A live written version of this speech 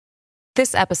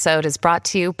This episode is brought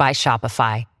to you by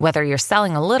Shopify. Whether you're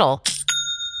selling a little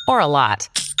or a lot,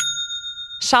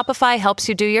 Shopify helps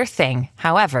you do your thing,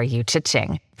 however you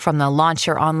cha-ching. From the launch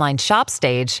your online shop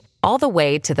stage, all the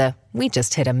way to the we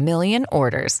just hit 1 million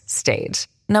orders stage.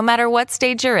 No matter what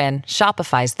stage you're in,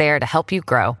 Shopify's there to help you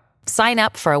grow. Sign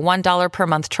up for a $1 per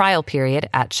month trial period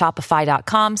at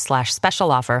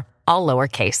shopify.com/special offer, all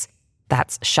lowercase.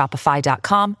 That's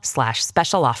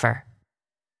shopify.com/special offer.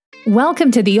 Welcome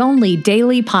to the only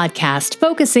daily podcast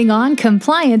focusing on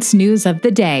compliance news of the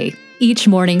day. Each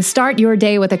morning, start your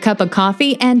day with a cup of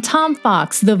coffee and Tom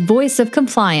Fox, the voice of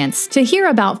compliance, to hear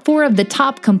about 4 of the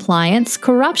top compliance,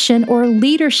 corruption, or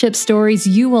leadership stories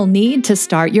you will need to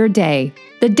start your day.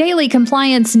 The Daily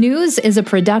Compliance News is a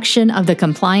production of the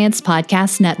Compliance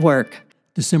Podcast Network.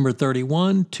 December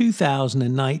 31,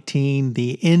 2019,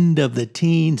 the End of the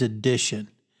Teens edition.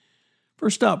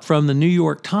 First up, from the New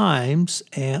York Times,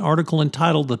 an article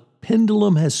entitled "The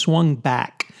Pendulum Has Swung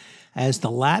Back as the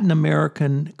Latin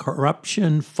American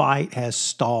Corruption Fight Has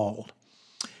Stalled."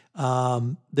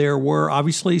 There were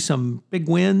obviously some big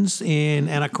wins in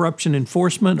anti-corruption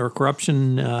enforcement or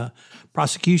corruption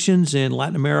prosecutions in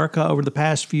Latin America over the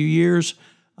past few years.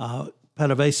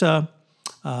 PDVSA,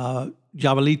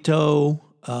 Jabalito,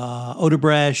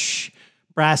 Odebrecht,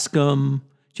 Braskem,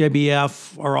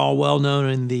 JBF are all well known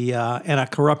in the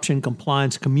anti-corruption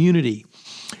compliance community.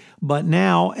 But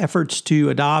now efforts to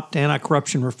adopt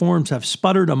anti-corruption reforms have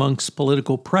sputtered amongst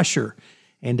political pressure.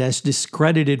 And as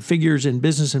discredited figures in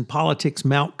business and politics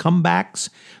mount comebacks,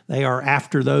 they are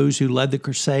after those who led the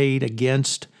crusade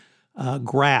against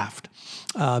graft.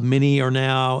 Many are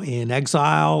now in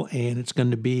exile, and it's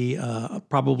going to be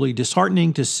probably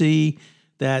disheartening to see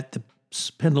that the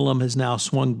pendulum has now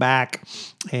swung back,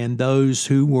 and those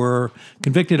who were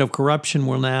convicted of corruption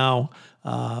will now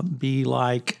be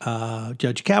like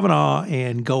Judge Kavanaugh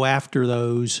and go after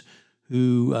those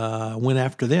who went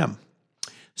after them.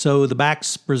 So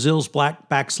Brazil's black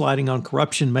backsliding on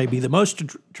corruption may be the most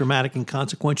dramatic and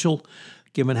consequential,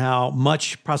 given how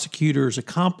much prosecutors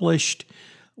accomplished,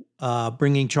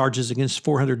 bringing charges against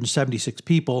 476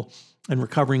 people and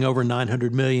recovering over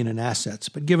 $900 million in assets.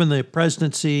 But given the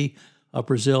presidency of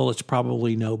Brazil, it's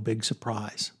probably no big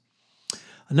surprise.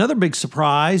 Another big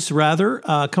surprise,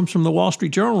 comes from the Wall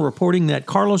Street Journal, reporting that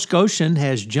Carlos Ghosn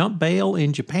has jumped bail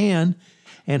in Japan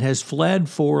and has fled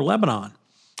for Lebanon.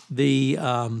 The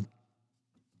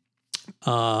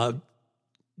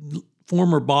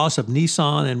former boss of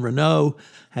Nissan and Renault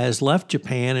has left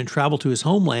Japan and traveled to his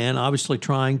homeland, obviously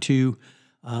trying to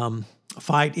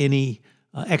fight any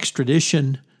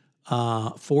extradition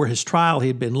for his trial. He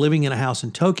had been living in a house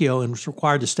in Tokyo and was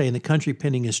required to stay in the country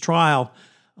pending his trial.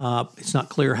 It's not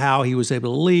clear how he was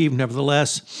able to leave.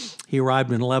 Nevertheless, he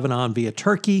arrived in Lebanon via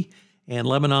Turkey, and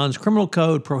Lebanon's criminal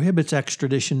code prohibits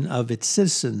extradition of its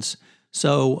citizens.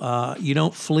 So you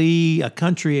don't flee a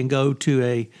country and go to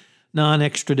a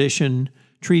non-extradition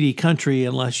treaty country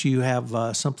unless you have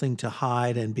something to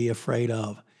hide and be afraid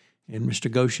of. And Mr.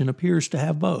 Ghosn appears to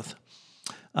have both.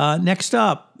 Next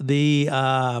up, the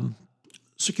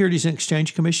Securities and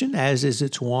Exchange Commission, as is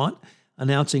its wont,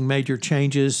 announcing major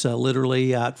changes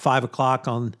literally at 5 o'clock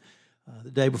on the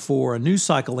day before a news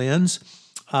cycle ends,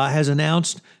 has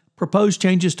announced proposed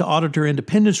changes to auditor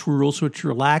independence rules, which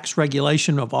relax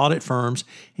regulation of audit firms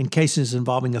in cases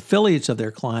involving affiliates of their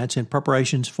clients in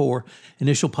preparations for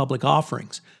initial public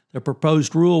offerings. The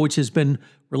proposed rule, which has been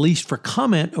released for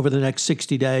comment over the next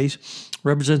 60 days,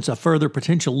 represents a further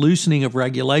potential loosening of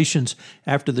regulations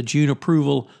after the June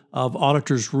approval of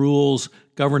auditors' rules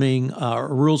governing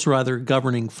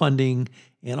funding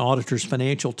and auditors'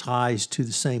 financial ties to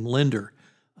the same lender.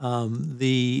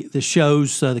 This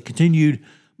shows the continued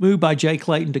move by Jay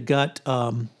Clayton to gut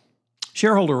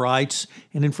shareholder rights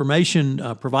and information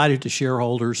provided to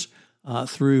shareholders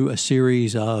through a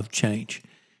series of change.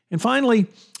 And finally,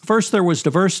 first there was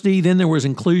diversity, then there was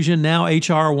inclusion. Now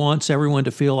HR wants everyone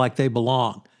to feel like they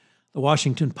belong. The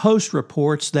Washington Post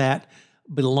reports that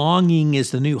belonging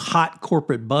is the new hot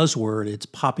corporate buzzword. It's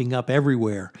popping up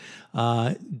everywhere.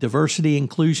 Diversity,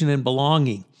 inclusion, and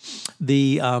belonging.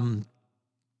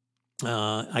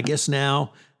 I guess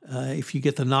now, if you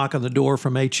get the knock on the door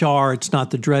from HR, it's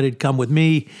not the dreaded "come with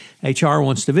me." HR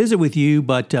wants to visit with you,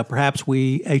 but perhaps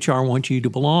HR wants you to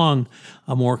belong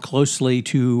more closely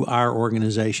to our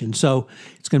organization. So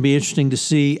it's going to be interesting to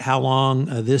see how long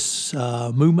this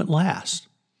movement lasts.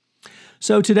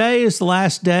 So today is the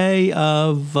last day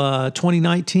of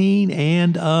 2019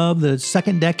 and of the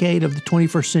second decade of the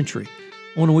 21st century.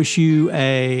 I want to wish you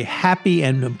a happy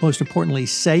and, most importantly,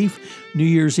 safe New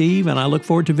Year's Eve, and I look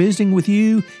forward to visiting with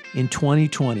you in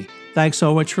 2020. Thanks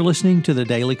so much for listening to the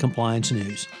Daily Compliance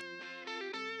News.